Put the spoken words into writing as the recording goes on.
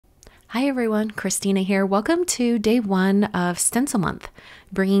Hi everyone, Christina here. Welcome to day one of Stencil Month,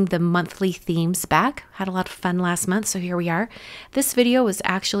 bringing the monthly themes back. Had a lot of fun last month, so here we are. This video was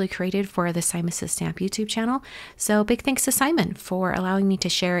actually created for the Simon Says Stamp YouTube channel, so big thanks to Simon for allowing me to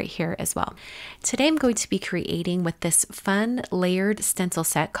share it here as well. Today I'm going to be creating with this fun layered stencil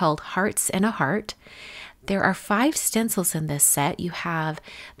set called Hearts and a Heart. There are 5 stencils in this set. You have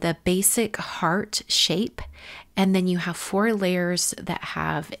the basic heart shape, and then you have 4 layers that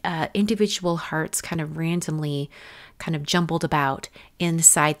have individual hearts kind of randomly jumbled about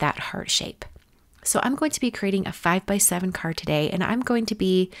inside that heart shape. So I'm going to be creating a 5x7 card today, and I'm going to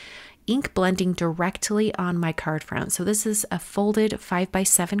be ink blending directly on my card front. So this is a folded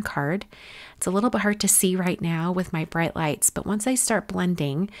 5x7 card. It's a little bit hard to see right now with my bright lights, but once I start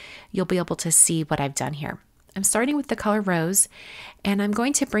blending, you'll be able to see what I've done here. I'm starting with the color Rose, and I'm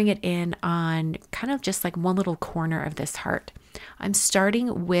going to bring it in on kind of just like one little corner of this heart. I'm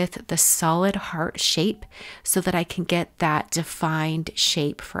starting with the solid heart shape so that I can get that defined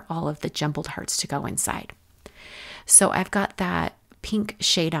shape for all of the jumbled hearts to go inside. So I've got that pink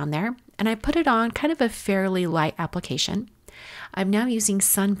shade on there, and I put it on kind of a fairly light application. I'm now using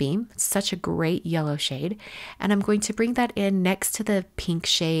Sunbeam, such a great yellow shade, and I'm going to bring that in next to the pink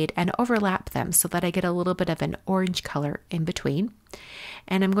shade and overlap them so that I get a little bit of an orange color in between.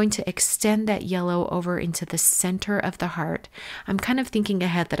 And I'm going to extend that yellow over into the center of the heart. I'm kind of thinking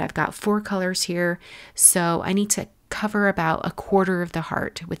ahead that I've got 4 colors here, so I need to cover about a quarter of the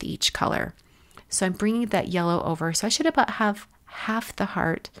heart with each color. So I'm bringing that yellow over, so I should about have half the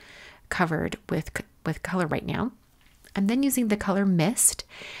heart covered with color right now. I'm then using the color Mist,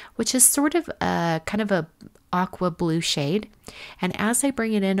 which is sort of a kind of a aqua blue shade. And as I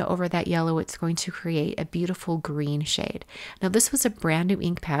bring it in over that yellow, it's going to create a beautiful green shade. Now this was a brand new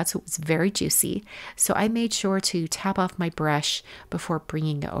ink pad, so it was very juicy. So I made sure to tap off my brush before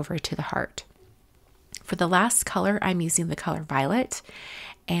bringing it over to the heart. For the last color, I'm using the color Violet,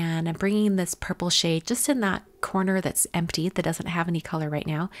 and I'm bringing this purple shade just in that corner that's empty, that doesn't have any color right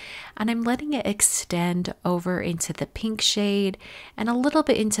now, and I'm letting it extend over into the pink shade and a little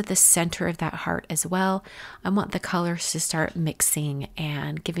bit into the center of that heart as well. I want the colors to start mixing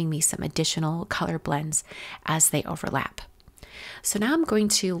and giving me some additional color blends as they overlap. So now I'm going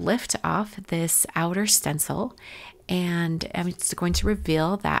to lift off this outer stencil, and I'm just going to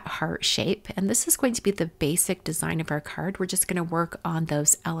reveal that heart shape. And this is going to be the basic design of our card. We're just going to work on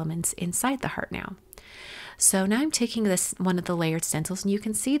those elements inside the heart now. So now I'm taking this one of the layered stencils, and you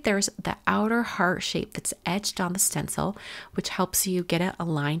can see there's the outer heart shape that's etched on the stencil, which helps you get it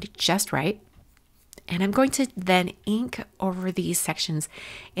aligned just right. And I'm going to then ink over these sections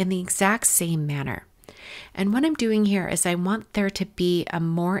in the exact same manner. And what I'm doing here is I want there to be a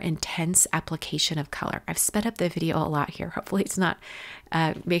more intense application of color. I've sped up the video a lot here. Hopefully it's not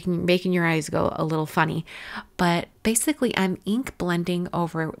making your eyes go a little funny. But basically I'm ink blending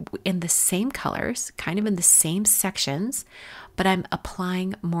over in the same colors, kind of in the same sections, but I'm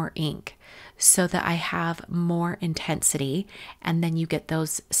applying more ink so that I have more intensity, and then you get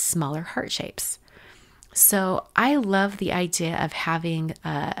those smaller heart shapes. So I love the idea of having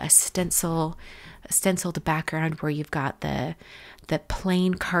a stenciled background where you've got the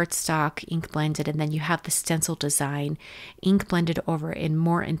plain cardstock ink blended, and then you have the stencil design ink blended over in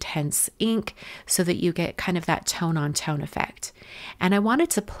more intense ink so that you get kind of that tone on tone effect. And I wanted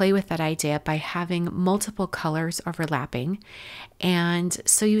to play with that idea by having multiple colors overlapping, and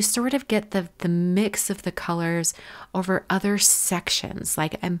so you sort of get the mix of the colors over other sections.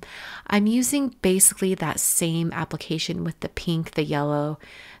 Like I'm using basically that same application with the pink, the yellow,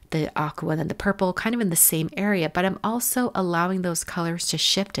 the aqua, and then the purple, kind of in the same area, but I'm also allowing those colors to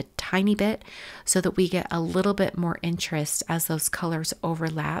shift a tiny bit so that we get a little bit more interest as those colors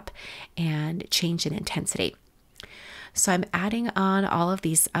overlap and change in intensity. So I'm adding on all of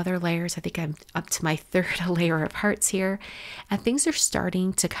these other layers. I think I'm up to my 3rd layer of hearts here, and things are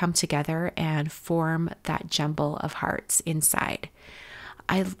starting to come together and form that jumble of hearts inside.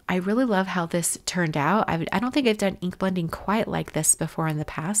 I really love how this turned out. I don't think I've done ink blending quite like this before in the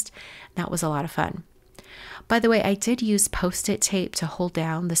past. That was a lot of fun. By the way, I did use Post-it tape to hold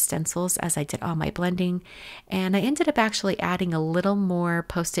down the stencils as I did all my blending, and I ended up actually adding a little more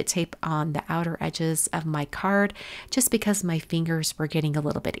Post-it tape on the outer edges of my card just because my fingers were getting a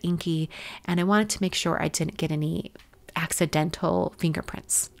little bit inky, and I wanted to make sure I didn't get any accidental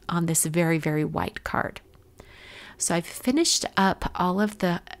fingerprints on this very, very white card. So I've finished up all of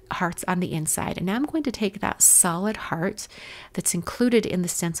the hearts on the inside, and now I'm going to take that solid heart that's included in the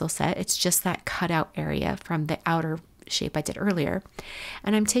stencil set. It's just that cutout area from the outer shape I did earlier.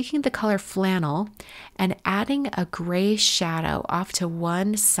 And I'm taking the color Flannel and adding a gray shadow off to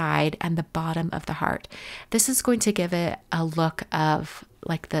one side and the bottom of the heart. This is going to give it a look of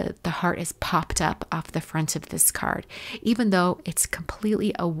like the heart is popped up off the front of this card. Even though it's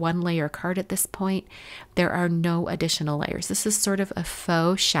completely a one-layer card at this point, there are no additional layers. This is sort of a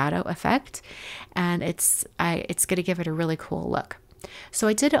faux shadow effect, and it's going to give it a really cool look. So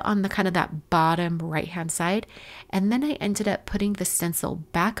I did it on the kind of that bottom right-hand side, and then I ended up putting the stencil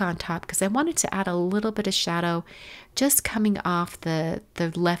back on top because I wanted to add a little bit of shadow just coming off the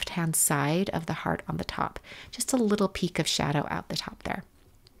left-hand side of the heart on the top. Just a little peak of shadow out the top there.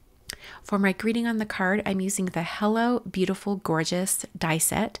 For my greeting on the card, I'm using the Hello Beautiful Gorgeous die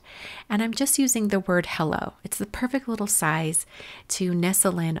set, and I'm just using the word hello. It's the perfect little size to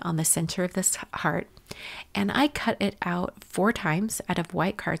nestle in on the center of this heart. And I cut it out 4 times out of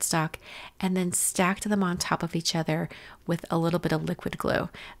white cardstock and then stacked them on top of each other with a little bit of liquid glue.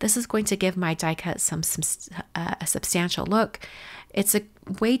 This is going to give my die cut a substantial look. It's a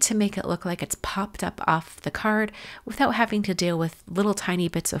way to make it look like it's popped up off the card without having to deal with little tiny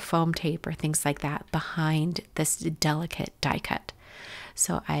bits of foam tape or things like that behind this delicate die cut.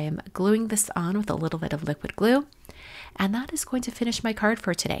 So I am gluing this on with a little bit of liquid glue, and that is going to finish my card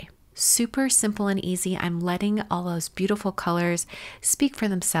for today. Super simple and easy. I'm letting all those beautiful colors speak for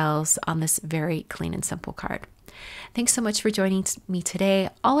themselves on this very clean and simple card. Thanks so much for joining me today.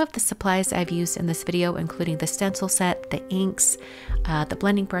 All of the supplies I've used in this video, including the stencil set, the inks, the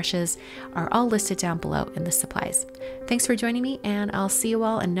blending brushes, are all listed down below in the supplies. Thanks for joining me, and I'll see you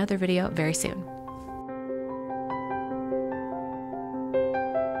all in another video very soon.